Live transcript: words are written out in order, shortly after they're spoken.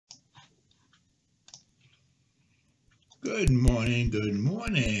Good morning, good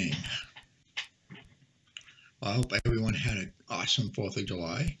morning. Well, I hope everyone had an awesome 4th of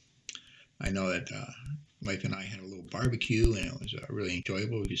July. I know that wife and I had a little barbecue and it was really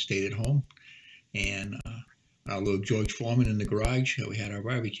enjoyable. We just stayed at home and our little George Foreman in the garage, we had our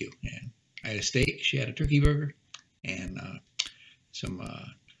barbecue. And I had a steak, she had a turkey burger, and some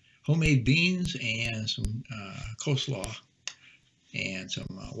homemade beans and some coleslaw and some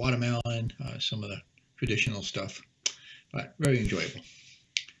watermelon, some of the traditional stuff, but very enjoyable.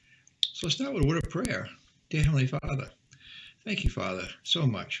 So let's start with a word of prayer. Dear Heavenly Father, thank you, Father, so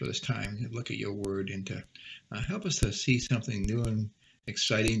much for this time to look at your word and to help us to see something new and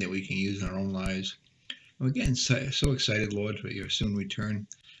exciting that we can use in our own lives. And again, so excited, Lord, for your soon return,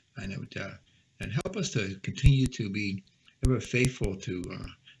 and it would and help us to continue to be ever faithful to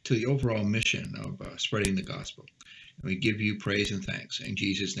the overall mission of spreading the gospel. And we give you praise and thanks. In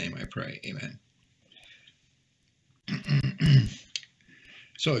Jesus' name I pray. Amen.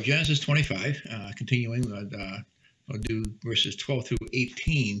 So Genesis 25, continuing, we'll do verses 12 through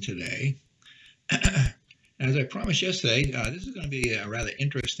 18 today. As I promised yesterday, this is going to be rather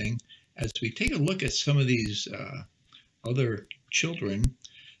interesting as we take a look at some of these other children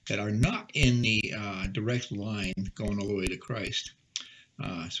that are not in the direct line going all the way to Christ.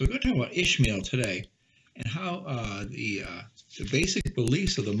 So we're going to talk about Ishmael today and how the basic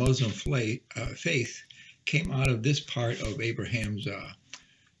beliefs of the Muslim faith came out of this part of Abraham's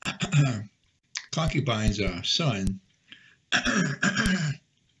concubine's son,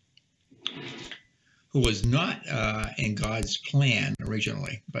 who was not in God's plan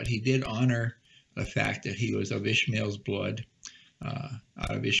originally, but he did honor the fact that he was of Ishmael's blood, out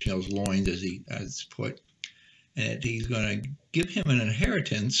of Ishmael's loins, as put, and that he's going to give him an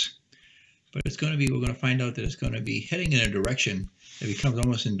inheritance, but it's going to be, we're going to find out that it's going to be heading in a direction that becomes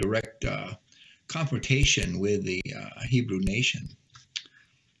almost in direct confrontation with the Hebrew nation.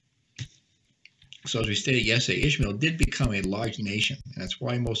 So as we stated yesterday, Ishmael did become a large nation, and that's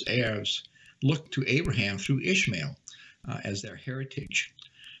why most Arabs look to Abraham through Ishmael as their heritage.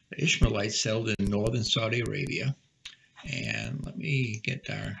 The Ishmaelites settled in northern Saudi Arabia, and let me get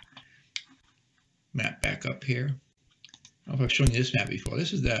our map back up here. I don't know if I've shown you this map before.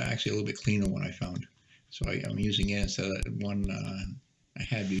 This is actually a little bit cleaner one I found, so I'm using it instead of the one I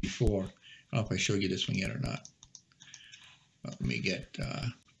had before. I don't know if I showed you this one yet or not. Well, let me get...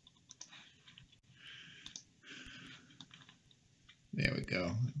 there we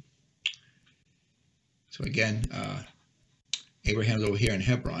go. So again, Abraham's over here in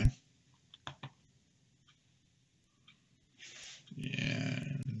Hebron.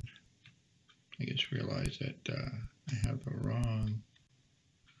 And I just realized that I have the wrong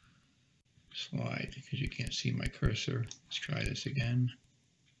slide because you can't see my cursor. Let's try this again.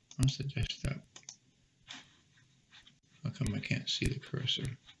 What's the desktop? How come I can't see the cursor?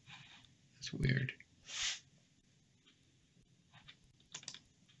 That's weird.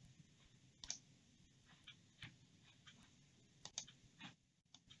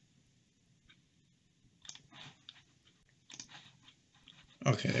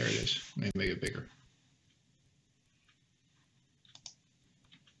 Okay, there it is. Let me make it bigger.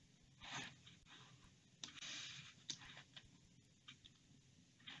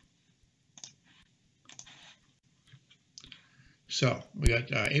 So we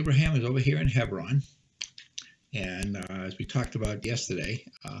got Abraham is over here in Hebron, and as we talked about yesterday,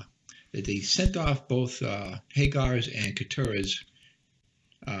 that they sent off both Hagar's and Keturah's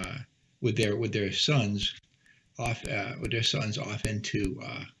with their sons off into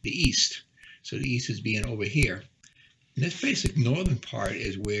the east. So the east is being over here. And this basic northern part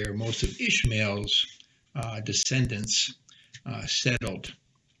is where most of Ishmael's descendants settled.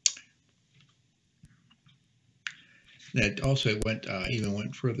 That also even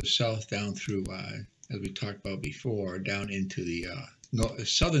went further south down through, as we talked about before, down into the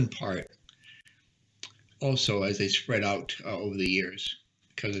southern part. Also, as they spread out over the years,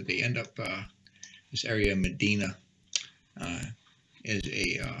 because they end up this area of Medina is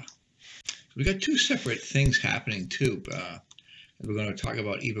a. We got two separate things happening too. We're going to talk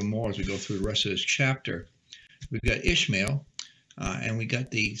about even more as we go through the rest of this chapter. We've got Ishmael, and we got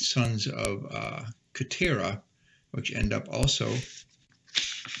the sons of Keturah, which end up also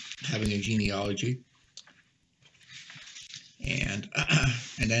having a genealogy. And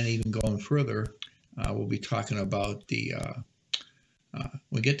then even going further, we'll be talking about the,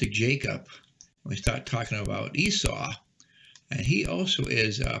 we get to Jacob, we start talking about Esau, and he also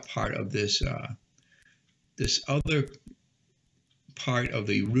is part of this, this other part of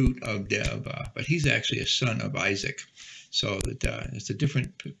the root of but he's actually a son of Isaac. So that it's a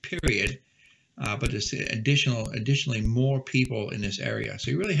different period. but there's additionally more people in this area.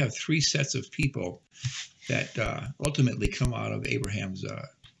 So you really have three sets of people that ultimately come out of Abraham's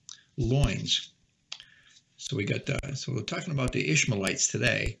loins. So we're talking about the Ishmaelites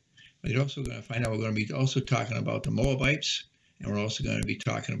today. We're also going to find out we're going to be also talking about the Moabites, and we're also going to be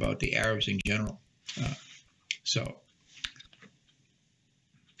talking about the Arabs in general. So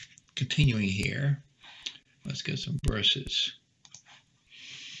continuing here, let's get some verses.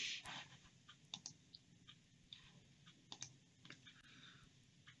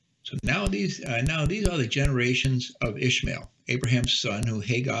 So now these are the generations of Ishmael, Abraham's son, who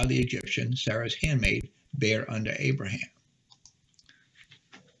Hagar the Egyptian, Sarah's handmaid, bare unto Abraham.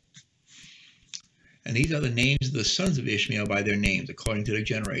 And these are the names of the sons of Ishmael by their names, according to their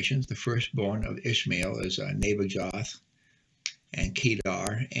generations. The firstborn of Ishmael is Nebajoth, and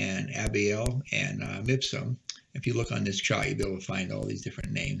Kedar, and Abiel, and Mibsam. If you look on this chart, you'll be able to find all these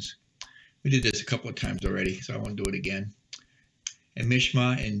different names. We did this a couple of times already, so I won't do it again. And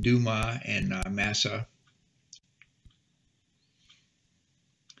Mishma, and Duma, and Massa.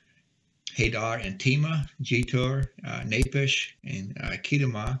 Hadar, and Tema, Jetur, Napish, and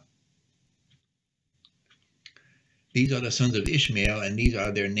Kedemah. These are the sons of Ishmael, and these are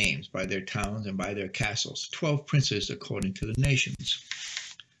their names, by their towns and by their castles. 12 princes according to the nations.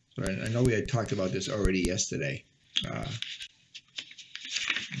 So I know we had talked about this already yesterday, or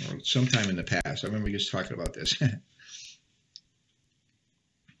sometime in the past. I remember just talking about this. But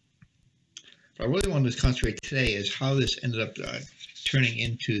I really wanted to concentrate today is how this ended up turning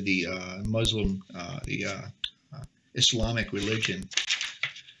into the Muslim, Islamic religion.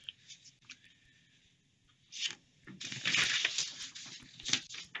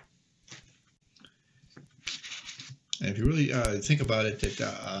 And if you really think about it,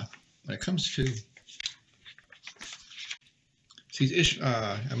 that when it comes to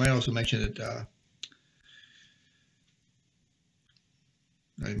I might also mention that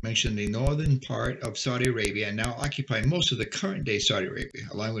I mentioned the northern part of Saudi Arabia and now occupy most of the current day Saudi Arabia,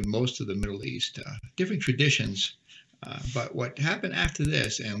 along with most of the Middle East. Different traditions, but what happened after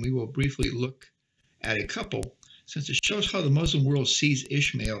this, and we will briefly look at a couple, since it shows how the Muslim world sees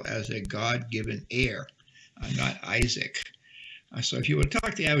Ishmael as a God-given heir, not Isaac. So if you would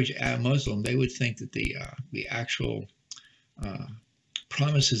talk to the average Muslim, they would think that the actual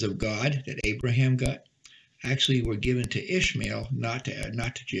promises of God that Abraham got actually were given to Ishmael, not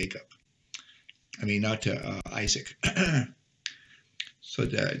to Jacob. I mean, not to Isaac. So I'm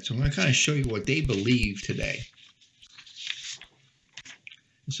going to kind of show you what they believe today.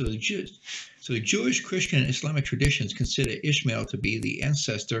 So the Jewish, Christian, and Islamic traditions consider Ishmael to be the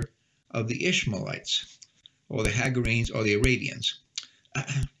ancestor of the Ishmaelites, or the Hagarenes, or the Arabians,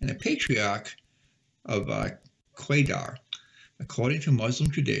 and the patriarch of Kedar, according to Muslim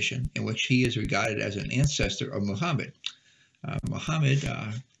tradition, in which he is regarded as an ancestor of Muhammad. Muhammad,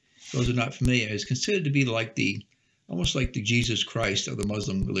 those who are not familiar, is considered to be almost like the Jesus Christ of the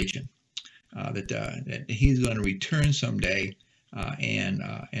Muslim religion. That he's going to return someday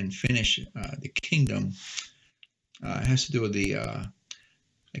and finish the kingdom. It has to do with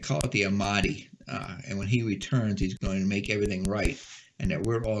they call it the Ahmadi, and when he returns, he's going to make everything right, and that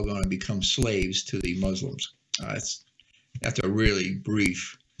we're all going to become slaves to the Muslims. That's a really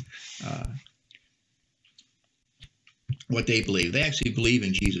brief what they believe. They actually believe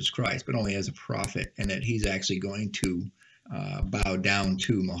in Jesus Christ, but only as a prophet, and that he's actually going to bow down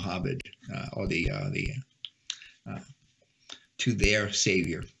to Muhammad, or to their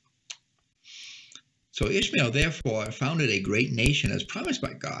savior. So Ishmael therefore founded a great nation as promised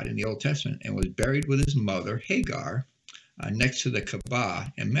by God in the Old Testament, and was buried with his mother Hagar next to the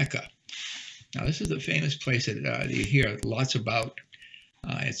Kaaba in Mecca. Now this is the famous place that you hear lots about.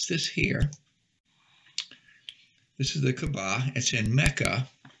 It's this here. This is the Kaaba. It's in Mecca,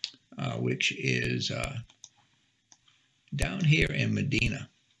 which is down here in Medina.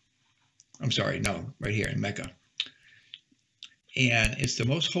 I'm sorry, no, right here in Mecca. And it's the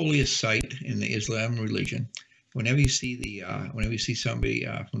most holiest site in the Islam religion. Whenever you see somebody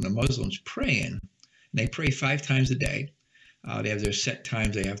from the Muslims praying, they pray 5 times a day. They have their set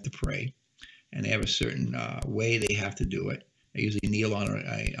times they have to pray, and they have a certain way they have to do it. They usually kneel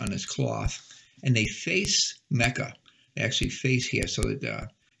on this cloth, and they face Mecca. They actually face here, so that at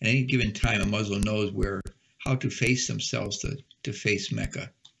any given time, a Muslim knows how to face themselves to face Mecca.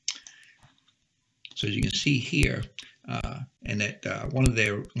 So as you can see here, and that one of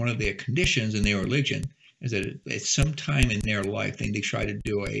their conditions in their religion is that at some time in their life they try to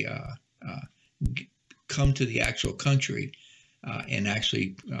do come to the actual country and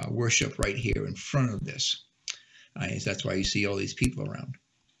actually worship right here in front of this. That's why you see all these people around.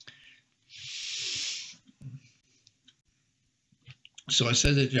 So it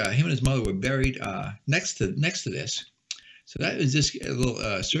says that him and his mother were buried next to this. So that is this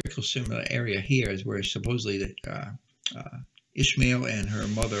little circle similar area here is where supposedly that Ishmael and her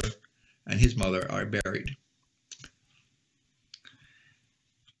mother and his mother are buried.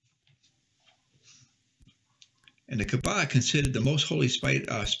 And the Kaaba, considered the most holy spot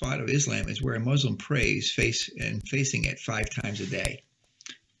of Islam, is where a Muslim prays facing it 5 times a day.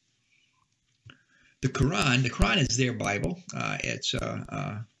 The Quran is their Bible. It's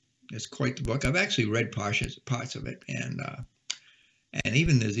quite the book. I've actually read parts of it, and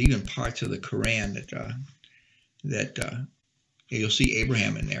even there's even parts of the Quran that you'll see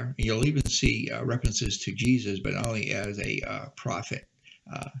Abraham in there. And you'll even see references to Jesus, but only as a prophet.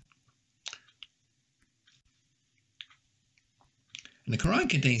 And the Quran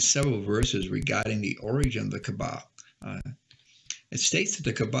contains several verses regarding the origin of the Kaaba. It states that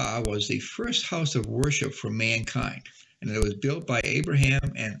the Kaaba was the first house of worship for mankind, and it was built by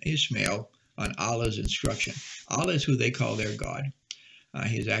Abraham and Ishmael on Allah's instruction. Allah is who they call their God.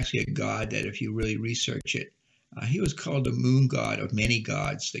 He is actually a god that, if you really research it, he was called the moon god of many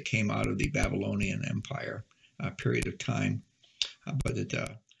gods that came out of the Babylonian Empire period of time. But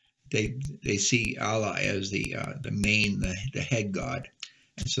that they see Allah as the head god,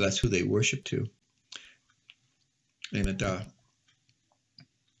 and so that's who they worship to. And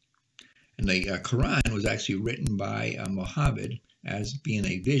the Quran was actually written by Muhammad as being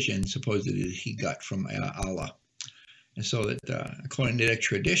a vision supposedly that he got from Allah. And so that according to their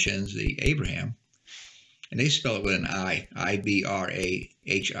traditions, the Abraham, and they spell it with an I,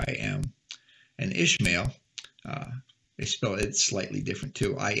 Ibrahim, and Ishmael, they spell it slightly different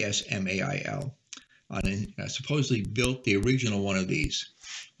too, Ismail, supposedly built the original one of these.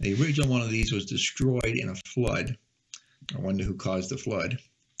 The original one of these was destroyed in a flood. I wonder who caused the flood.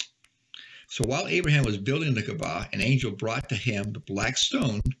 So while Abraham was building the Kaaba, an angel brought to him the black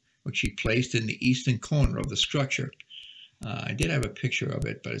stone, which he placed in the eastern corner of the structure. I did have a picture of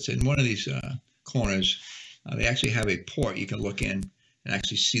it, but it's in one of these corners. They actually have a port you can look in and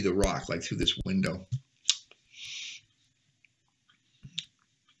actually see the rock, like through this window.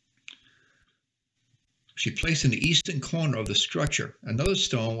 She placed in the eastern corner of the structure. Another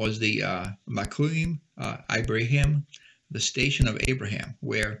stone was the Maqam Ibrahim, the station of Abraham,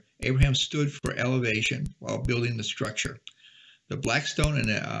 where Abraham stood for elevation while building the structure. The black stone and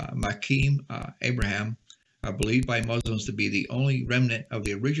the Maqam Abraham are believed by Muslims to be the only remnant of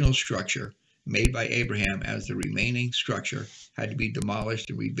the original structure made by Abraham, as the remaining structure had to be demolished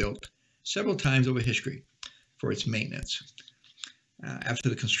and rebuilt several times over history for its maintenance. After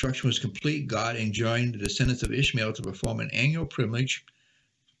the construction was complete, God enjoined the descendants of Ishmael to perform an annual pilgrimage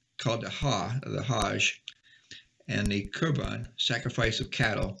called the Hajj, and the Qurban, sacrifice of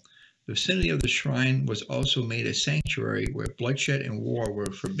cattle. The vicinity of the shrine was also made a sanctuary where bloodshed and war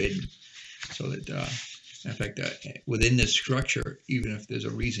were forbidden. So that, in fact, within this structure, even if there's a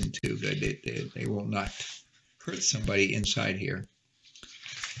reason to, they will not hurt somebody inside here.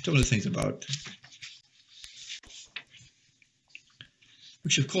 Some of the things about,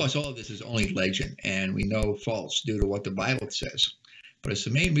 which of course all of this is only legend, and we know false due to what the Bible says. But it's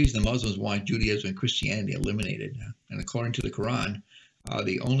the main reason the Muslims want Judaism and Christianity eliminated. And according to the Quran,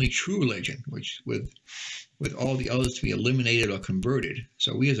 the only true religion, which with all the others to be eliminated or converted.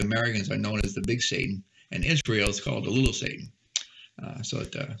 So we as Americans are known as the big Satan, and Israel is called the little Satan. So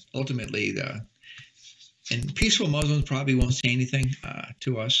that ultimately, and peaceful Muslims probably won't say anything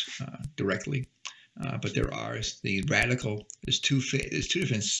to us directly, but there are the radical. There's two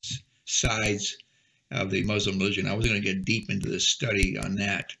different sides of the Muslim religion. I wasn't going to get deep into this study on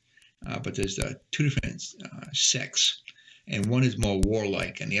that, but there's two different sects, and one is more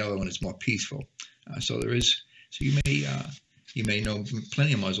warlike, and the other one is more peaceful. So you may know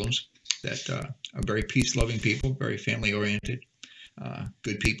plenty of Muslims that are very peace-loving people, very family-oriented,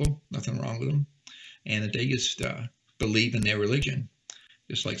 good people, nothing wrong with them, and that they just believe in their religion,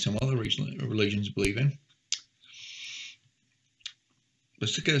 just like some other religions believe in.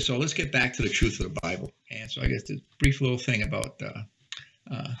 Let's get back to the truth of the Bible. And so I guess this brief little thing about, so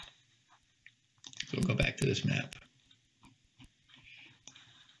we'll go back to this map.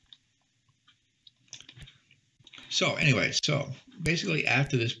 So anyway, so basically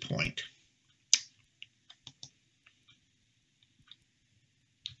after this point,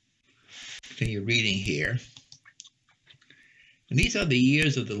 continue reading here. And these are the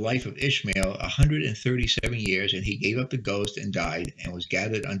years of the life of Ishmael, 137 years, and he gave up the ghost and died, and was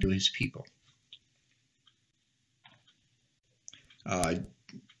gathered unto his people.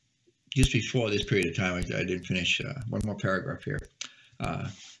 Just before this period of time, I didn't finish one more paragraph here,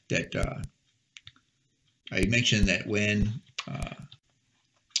 that I mentioned that when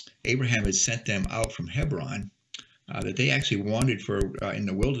Abraham had sent them out from Hebron, that they actually wandered for in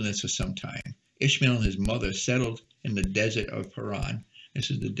the wilderness for some time. Ishmael and his mother settled in the desert of Paran.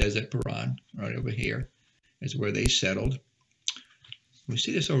 This is the desert Paran, right over here, is where they settled. We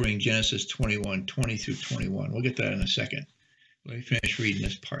see this over in Genesis 21, 20 through 21. We'll get that in a second. Let me finish reading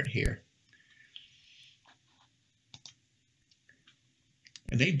this part here.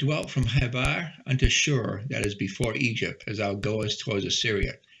 And they dwelt from Hebar unto Shur, that is before Egypt, as thou goest towards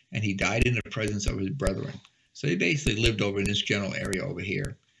Assyria. And he died in the presence of his brethren. So they basically lived over in this general area over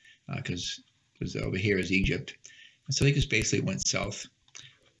here, because over here is Egypt. And so they just basically went south.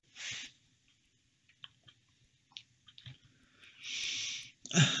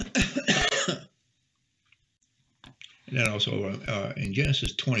 And then also in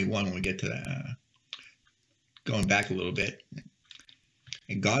Genesis 21, when we get to that, going back a little bit,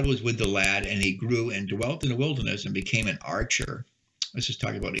 and God was with the lad, and he grew and dwelt in the wilderness and became an archer. This is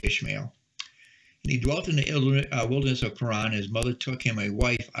talking about Ishmael. And he dwelt in the wilderness of Paran. His mother took him a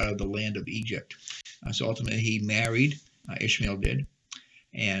wife out of the land of Egypt. So ultimately he married, Ishmael did,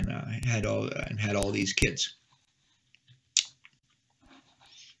 and had all these kids,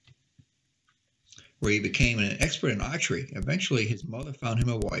 where he became an expert in archery. Eventually his mother found him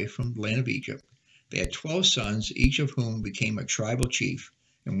a wife from the land of Egypt. They had 12 sons, each of whom became a tribal chief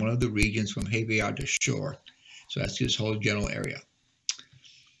in one of the regions from Hebar to Shur. So that's this whole general area.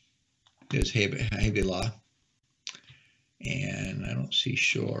 There's Havilah, and I don't see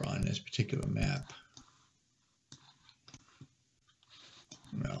Shur on this particular map.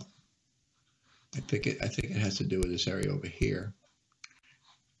 No, I think it has to do with this area over here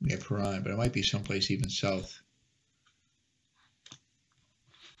near Paran, but it might be someplace even south.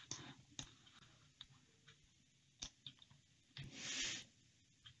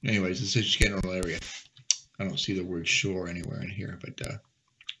 Anyways, it's a general area. I don't see the word shore anywhere in here, but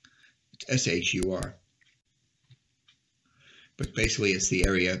it's S-H-U-R. But basically, it's the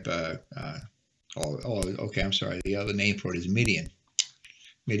area of, okay, I'm sorry. The other name for it is Midian.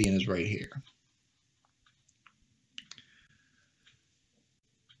 Midian is right here.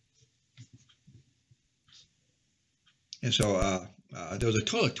 And so there was a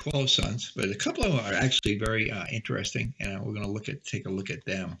total of 12 sons, but a couple of them are actually very interesting, and we're going to take a look at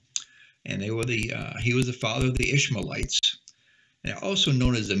them. And they were he was the father of the Ishmaelites, and they're also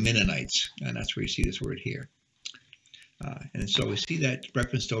known as the Mennonites, and that's where you see this word here. And so we see that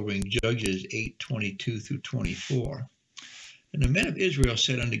referenced over in Judges 8:22 through 24. And the men of Israel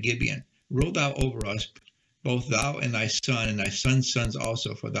said unto Gibeon, Rule thou over us, both thou and thy son, and thy son's sons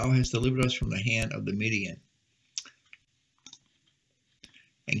also, for thou hast delivered us from the hand of the Midian.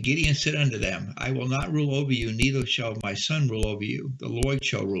 And Gideon said unto them, I will not rule over you, neither shall my son rule over you. The Lord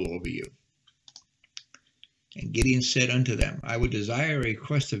shall rule over you. And Gideon said unto them, I would desire a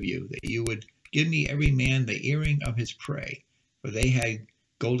request of you, that you would give me every man the earring of his prey. For they had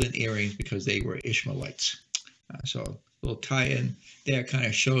golden earrings because they were Ishmaelites. So a little tie-in there kind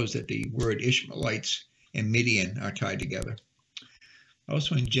of shows that the word Ishmaelites and Midian are tied together.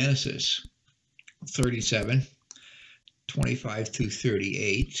 Also in Genesis 37, 25 through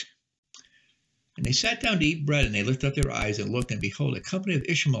 38. And they sat down to eat bread, and they lifted up their eyes and looked, and behold, a company of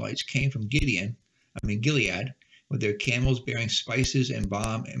Ishmaelites came from Gilead, with their camels bearing spices and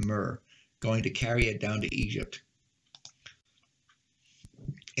balm and myrrh, going to carry it down to Egypt.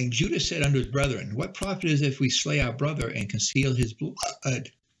 And Judah said unto his brethren, What profit is it if we slay our brother and conceal his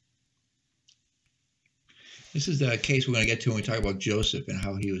blood? This is the case we're going to get to when we talk about Joseph and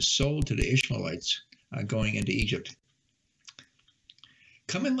how he was sold to the Ishmaelites going into Egypt.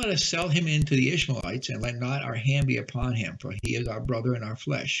 Come and let us sell him into the Ishmaelites, and let not our hand be upon him, for he is our brother and our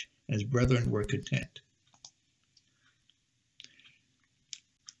flesh. And his brethren were content.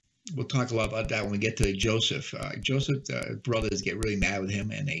 We'll talk a lot about that when we get to Joseph. Joseph's brothers get really mad with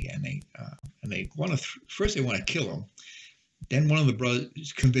him, and they want to first they want to kill him. Then one of the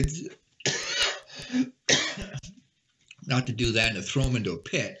brothers convinces not to do that and to throw him into a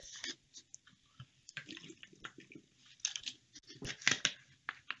pit.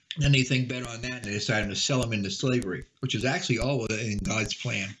 Then they think better on that, and they decide to sell him into slavery, which is actually all in God's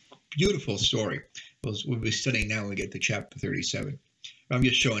plan. Beautiful story. We'll be studying now when we get to chapter 37. I'm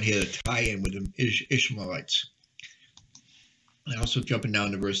just showing here the tie-in with the Ishmaelites. And also jumping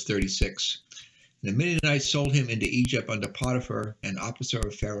down to verse 36. The Midianites sold him into Egypt unto Potiphar, an officer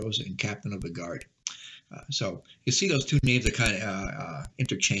of Pharaoh's and captain of the guard. So you see those two names are kind of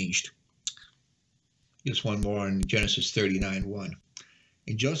interchanged. Just one more in Genesis 39:1.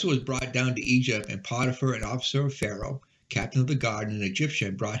 And Joseph was brought down to Egypt, and Potiphar, an officer of Pharaoh, captain of the guard, and an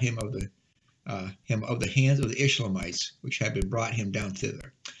Egyptian, brought him of the hands of the Ishmaelites, which had been brought him down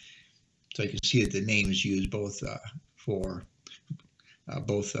thither. So you can see that the name is used both for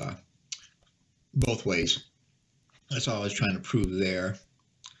both ways. That's all I was trying to prove there.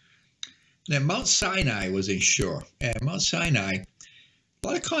 Then Mount Sinai was in Shur. And Mount Sinai, a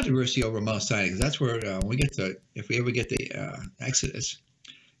lot of controversy over Mount Sinai, because that's where if we ever get the Exodus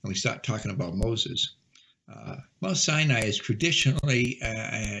and we start talking about Moses, Mount Sinai is traditionally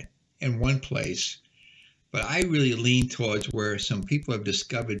in one place, but I really lean towards where some people have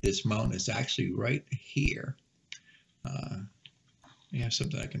discovered this mountain is actually right here. We have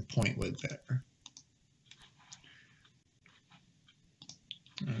something I can point with there.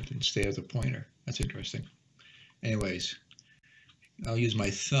 I didn't stay as a pointer. That's interesting. Anyways, I'll use my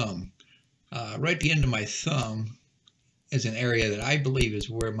thumb. Right at the end of my thumb is an area that I believe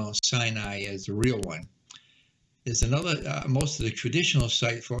is where Mount Sinai is the real one. There's another, most of the traditional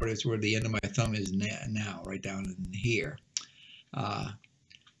site for it is where the end of my thumb is now, right down in here.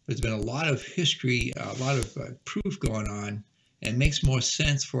 There's been a lot of history, a lot of proof going on, and it makes more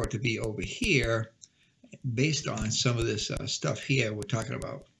sense for it to be over here based on some of this stuff here we're talking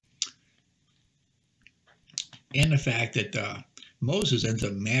about. And the fact that Moses ends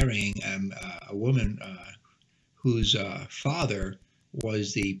up marrying a woman whose father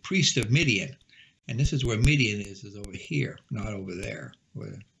was the priest of Midian. And this is where Midian is over here, not over there.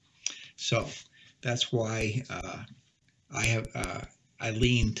 So that's why I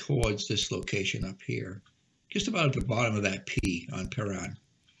lean towards this location up here, just about at the bottom of that P on Paran.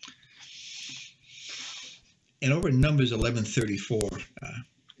 And over in Numbers 11:34,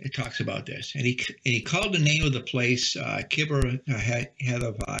 it talks about this. And he called the name of the place Kibber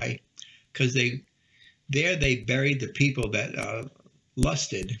Hathavai, because they buried the people that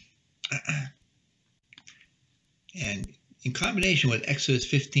lusted. And in combination with Exodus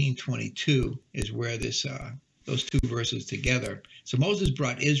 15:22 is where this those two verses together. So Moses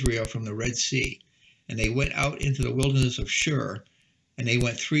brought Israel from the Red Sea, and they went out into the wilderness of Shur, and they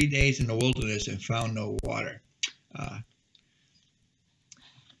went 3 days in the wilderness and found no water.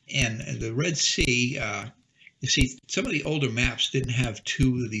 And the Red Sea, you see, some of the older maps didn't have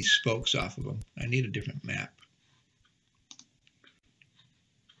two of these spokes off of them. I need a different map.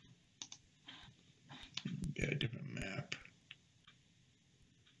 Get a different map.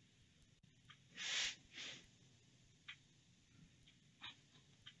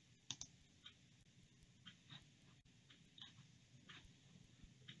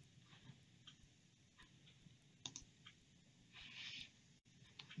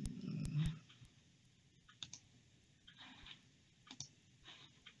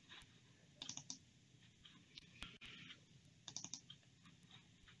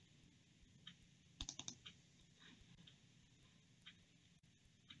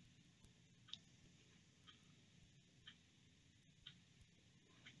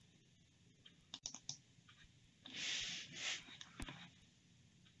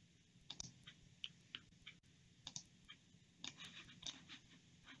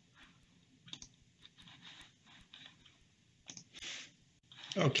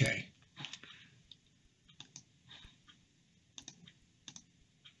 Okay.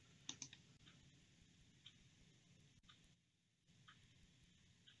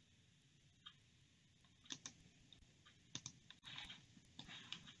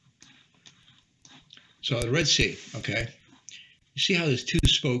 So the Red Sea, okay. You see how there's two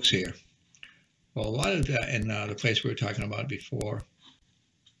spokes here? Well, a lot of that in the place we were talking about before.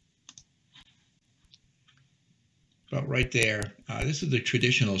 But right there, this is the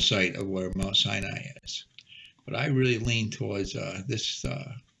traditional site of where Mount Sinai is. But I really lean towards this,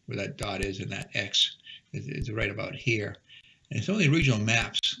 where that dot is and that X is right about here. And some of the original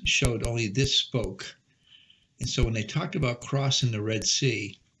maps showed only this spoke. And so when they talked about crossing the Red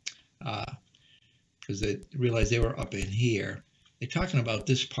Sea, because they realized they were up in here, they're talking about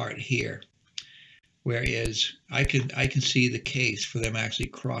this part here. Whereas I can see the case for them actually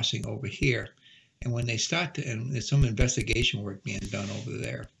crossing over here. And when they start to, and there's some investigation work being done over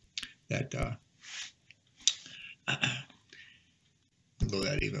there, that go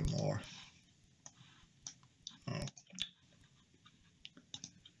that even more. Oh,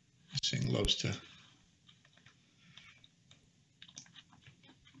 this thing loves to.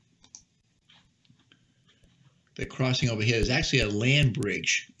 The crossing over here is actually a land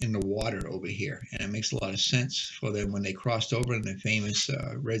bridge in the water over here, and it makes a lot of sense for them when they crossed over. And the famous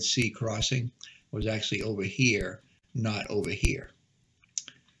Red Sea crossing was actually over here, not over here.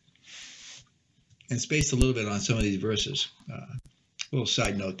 And it's based a little bit on some of these verses. A little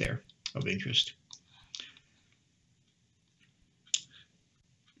side note there of interest.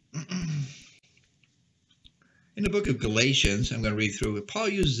 In the book of Galatians, I'm going to read through it. Paul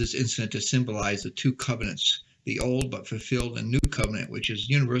uses this incident to symbolize the two covenants, the old but fulfilled and new covenant, which is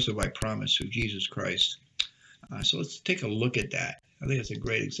universal by promise through Jesus Christ. So let's take a look at that. I think it's a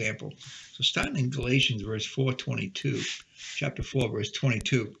great example. So starting in Galatians verse 4:22, chapter 4, verse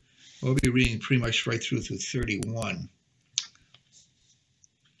 22, we'll be reading pretty much right through 31.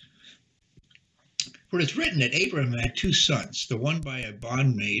 For it is written that Abraham had two sons, the one by a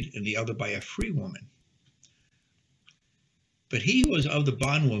bondmaid and the other by a free woman. But he who was of the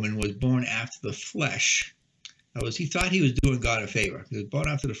bondwoman was born after the flesh. In other words, he thought he was doing God a favor. He was born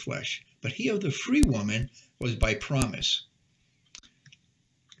after the flesh. But he of the free woman was by promise.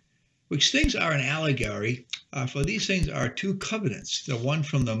 Which things are an allegory, for these things are two covenants. The one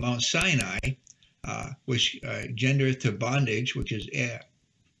from the Mount Sinai, which gendereth to bondage, which is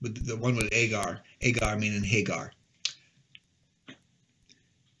the one with Agar, Agar meaning Hagar.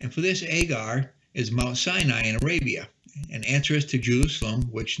 And for this Agar is Mount Sinai in Arabia, and answereth to Jerusalem,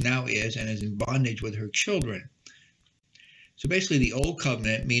 which now is and is in bondage with her children. So basically the old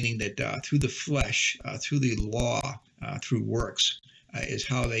covenant, meaning that through the flesh, through the law, through works, is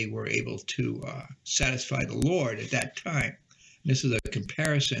how they were able to satisfy the Lord at that time. And this is a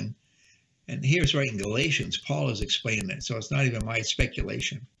comparison, and here's right in Galatians, Paul is explaining it, so it's not even my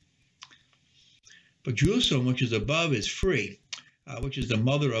speculation. But Jerusalem, which is above, is free, which is the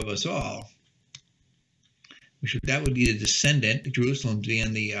mother of us all. That would be the descendant, Jerusalem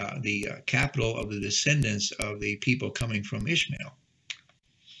being the capital of the descendants of the people coming from Ishmael.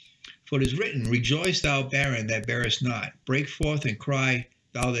 For it is written, Rejoice, thou barren that bearest not. Break forth and cry,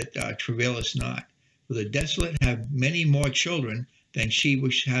 thou that travailest not. For the desolate have many more children than she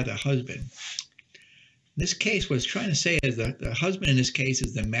which hath a husband. In this case, what it's trying to say is that the husband in this case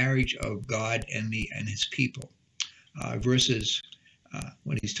is the marriage of God and his people. Versus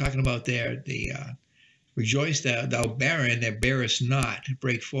when he's talking about there, Rejoice, thou barren that bearest not,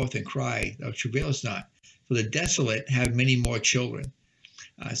 break forth and cry, thou travailest not. For the desolate have many more children.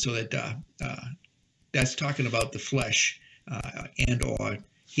 So that's talking about the flesh, and or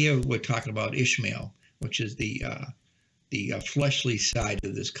here we're talking about Ishmael, which is the fleshly side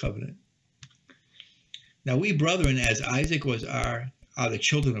of this covenant. Now we brethren, as Isaac was are the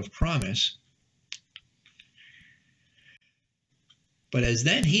children of promise. But as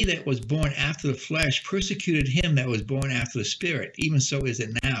then he that was born after the flesh persecuted him that was born after the spirit, even so is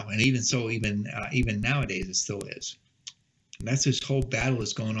it now, and even so even nowadays it still is. And that's this whole battle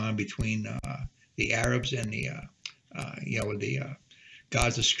that's going on between the Arabs and the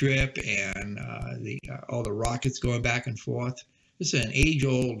Gaza Strip and all the rockets going back and forth. This is an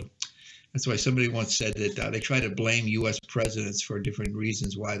age-old. That's why somebody once said that they try to blame U.S. presidents for different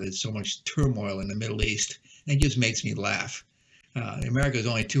reasons why there's so much turmoil in the Middle East. And it just makes me laugh. America is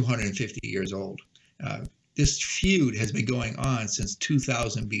only 250 years old. This feud has been going on since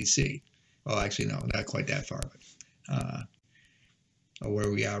 2000 BC. Well, actually, no, not quite that far, but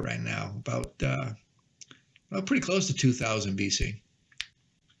where we are right now, about pretty close to 2000 BC.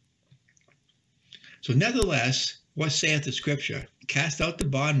 So nevertheless, what saith the scripture? Cast out the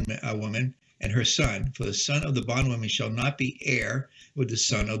bondwoman and her son, for the son of the bondwoman shall not be heir with the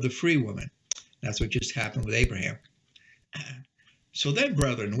son of the free woman. That's what just happened with Abraham. So then,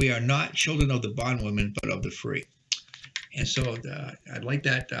 brethren, we are not children of the bondwoman, but of the free. And so I like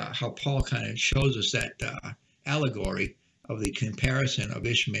that, how Paul kind of shows us that allegory of the comparison of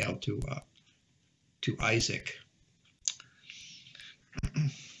Ishmael to Isaac.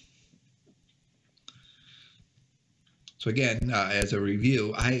 So again, as a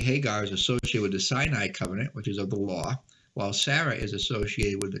review, Hagar is associated with the Sinai covenant, which is of the law, while Sarah is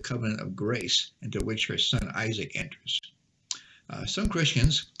associated with the covenant of grace, into which her son Isaac enters. Some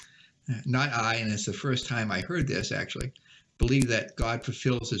Christians, not I, and it's the first time I heard this actually, believe that God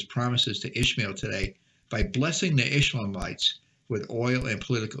fulfills his promises to Ishmael today by blessing the Ishmaelites with oil and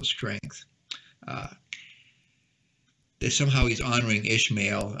political strength. That somehow he's honoring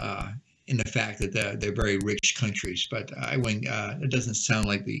Ishmael in the fact that they're very rich countries, but it doesn't sound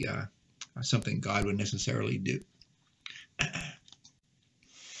like something God would necessarily do.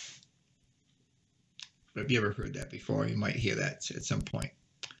 But if you ever heard that before, you might hear that at some point.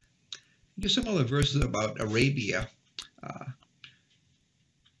 Just some other verses about Arabia.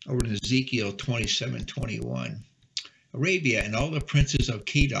 Over in Ezekiel 27:21. Arabia and all the princes of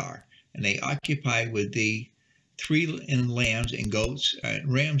Kedar, and they occupy with thee 3 lambs and goats,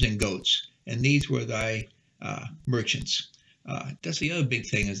 rams and goats, and these were thy merchants. That's the other big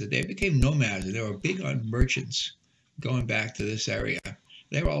thing, is that they became nomads, and they were big on merchants going back to this area.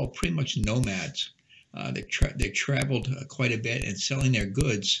 They were all pretty much nomads. They traveled quite a bit and selling their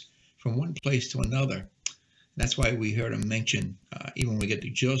goods from one place to another. That's why we heard him mention, even when we get to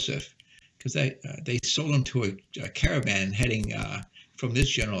Joseph, because they sold him to a caravan heading from this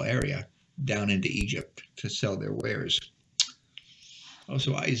general area down into Egypt to sell their wares.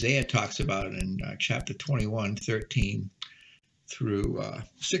 Also, Isaiah talks about it in chapter 21, 13 through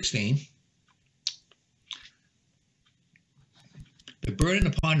 16. The burden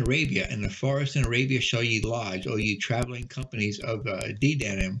upon Arabia, and the forest in Arabia shall ye lodge, O ye traveling companies of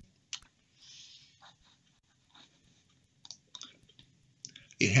Dedanim.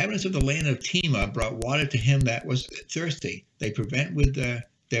 The inhabitants of the land of Tema brought water to him that was thirsty. They prevent with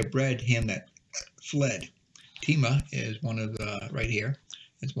their bread him that fled. Tema is one of the, right here,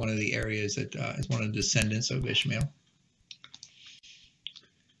 it's one of the areas that is one of the descendants of Ishmael.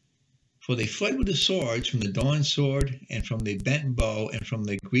 For they fled with the swords, from the drawn sword, and from the bent bow, and from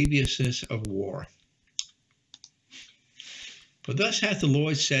the grievousness of war. For thus hath the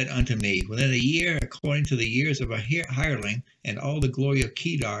Lord said unto me, within a year, according to the years of a hireling, and all the glory of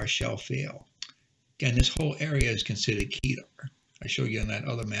Kedar shall fail. Again, this whole area is considered Kedar. I showed you on that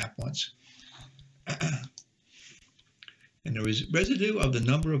other map once. And the residue of the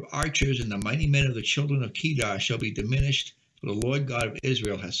number of archers and the mighty men of the children of Kedar shall be diminished, for the Lord God of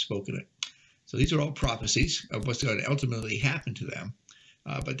Israel has spoken it. So these are all prophecies of what's going to ultimately happen to them,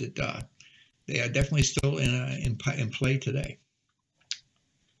 but that they are definitely still in play today.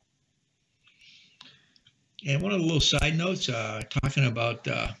 And one of the little side notes, talking about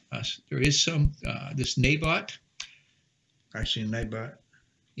there is some this Naboth, actually Naboth,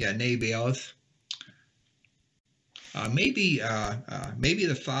 maybe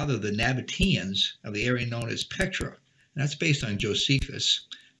the father of the Nabateans of the area known as Petra. And that's based on Josephus.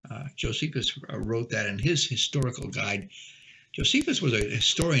 Josephus wrote that in his historical guide. Josephus was a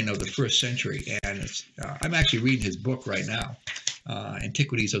historian of the first century, and I'm actually reading his book right now,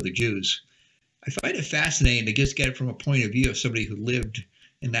 Antiquities of the Jews. I find it fascinating to just get it from a point of view of somebody who lived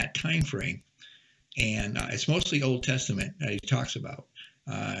in that time frame. And it's mostly Old Testament that he talks about.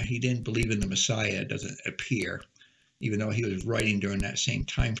 He didn't believe in the Messiah. It doesn't appear, even though he was writing during that same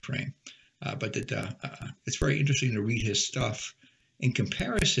time frame. But it's very interesting to read his stuff in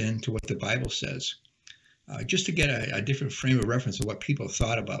comparison to what the Bible says, just to get a different frame of reference of what people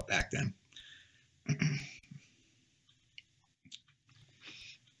thought about back then.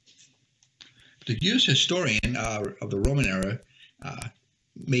 The Jewish historian of the Roman era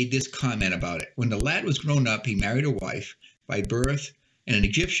made this comment about it. When the lad was grown up, he married a wife by birth, and an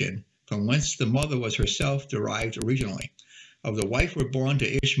Egyptian, from whence the mother was herself derived originally. Of the wife were born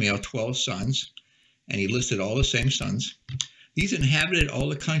to Ishmael 12 sons, and he listed all the same sons. These inhabited all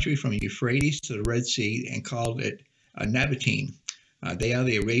the country from Euphrates to the Red Sea, and called it Nabatean. They are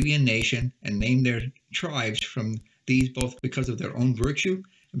the Arabian nation, and named their tribes from these both because of their own virtue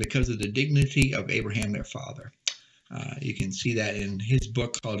and because of the dignity of Abraham their father. You can see that in his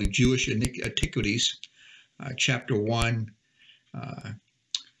book called The Jewish Antiquities, chapter 1,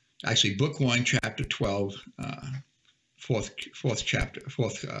 actually book 1, chapter 12,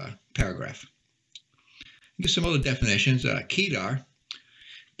 fourth paragraph. Give some other definitions. Kedar.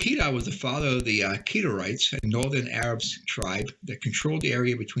 Kedar was the father of the Kedarites, a northern Arab tribe that controlled the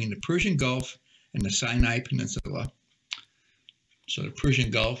area between the Persian Gulf and the Sinai Peninsula. So the Persian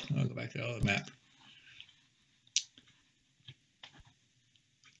Gulf, I'll go back to the other map.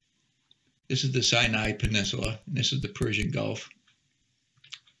 This is the Sinai Peninsula, and this is the Persian Gulf.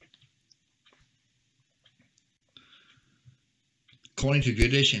 According to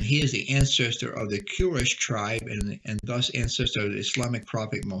tradition, he is the ancestor of the Quraysh tribe and thus ancestor of the Islamic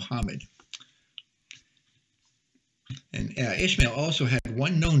prophet Muhammad. And Ishmael also had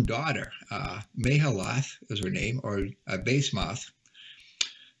one known daughter, Mahalath is her name, or Basemath.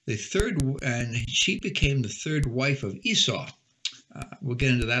 And she became the third wife of Esau. We'll get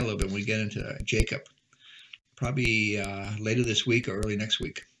into that a little bit when we get into Jacob, probably later this week or early next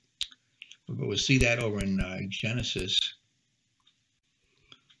week. But we'll see that over in Genesis.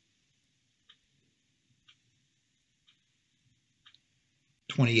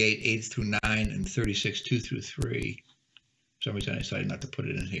 (28:8 through 9) and 36:2 through 3. For some reason I decided not to put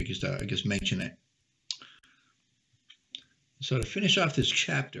it in here, just mention it. So to finish off this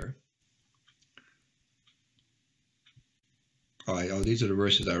chapter, these are the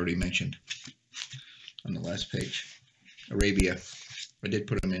verses I already mentioned on the last page. Arabia, I did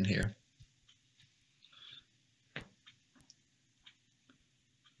put them in here.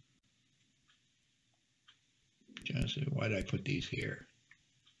 Genesis, why did I put these here?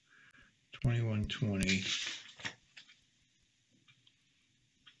 21:20.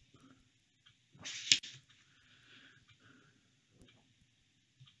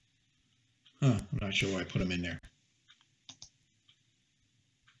 I'm not sure why I put them in there.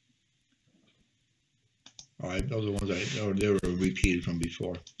 All right, those are the ones they were repeated from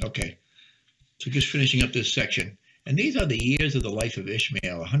before. Okay, so just finishing up this section. And these are the years of the life of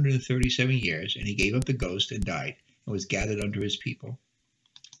Ishmael, 137 years, and he gave up the ghost and died, and was gathered unto his people.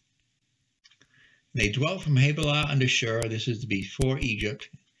 And they dwelt from Havilah unto Shur, this is before Egypt,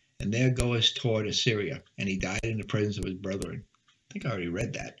 and there goeth toward Assyria, and he died in the presence of his brethren. I think I already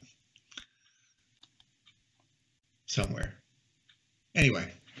read that somewhere. Anyway,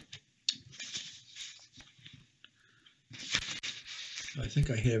 I think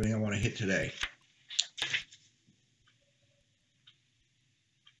I hit everything I want to hit today.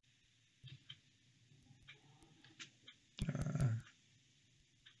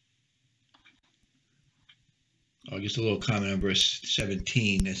 Just a little comment on verse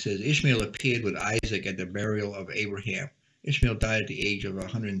 17. It says, Ishmael appeared with Isaac at the burial of Abraham. Ishmael died at the age of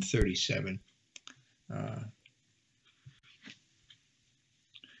 137. And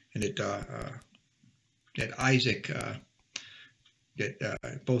that Isaac,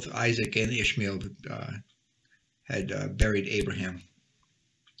 both Isaac and Ishmael had buried Abraham.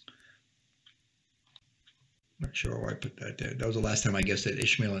 Not sure why I put that there. That was the last time, I guess, that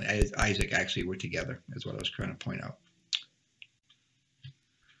Ishmael and Isaac actually were together. That's what I was trying to point out.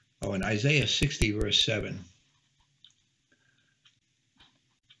 Oh, in Isaiah 60, verse 7.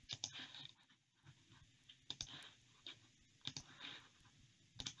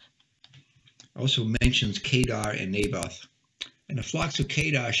 Also mentions Kedar and Naboth. And the flocks of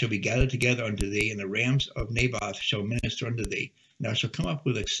Kedar shall be gathered together unto thee, and the rams of Naboth shall minister unto thee. And thou shalt come up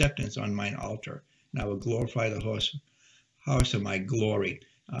with acceptance on mine altar. And I will glorify the house of my glory.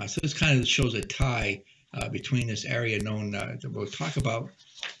 So this kind of shows a tie between this area known that we'll talk about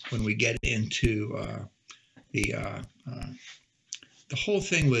when we get into the whole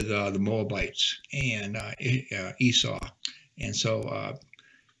thing with the Moabites and Esau. And so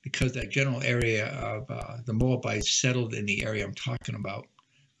because that general area of the Moabites settled in the area I'm talking about,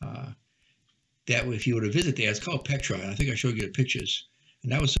 that if you were to visit there, it's called Petra, and I think I showed you the pictures.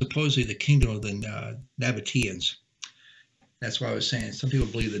 And that was supposedly the kingdom of the Nabateans. That's why I was saying some people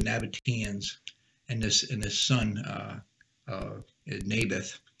believe the Nabateans and this son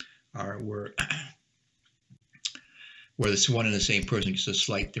Naboth were this one and the same person, just a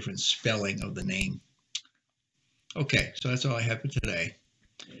slight different spelling of the name. Okay, so that's all I have for today.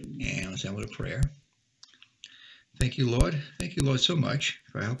 And let's end with a prayer. Thank you, Lord. Thank you, Lord, so much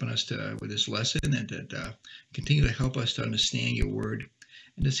for helping us with this lesson, and to continue to help us to understand your word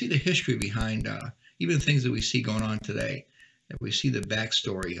and to see the history behind even things that we see going on today, that we see the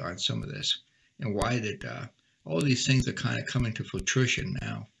backstory on some of this and why that all of these things are kind of coming to fruition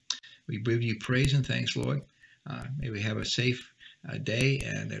now. We give you praise and thanks, Lord. May we have a safe day,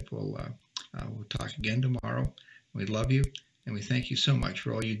 and that we'll talk again tomorrow. We love you, and we thank you so much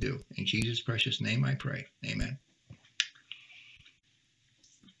for all you do. In Jesus' precious name I pray. Amen.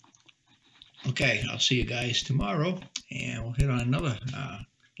 Okay, I'll see you guys tomorrow, and we'll hit on another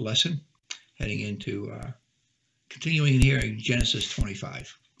lesson heading into continuing here in Genesis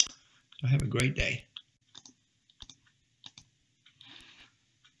 25. So have a great day.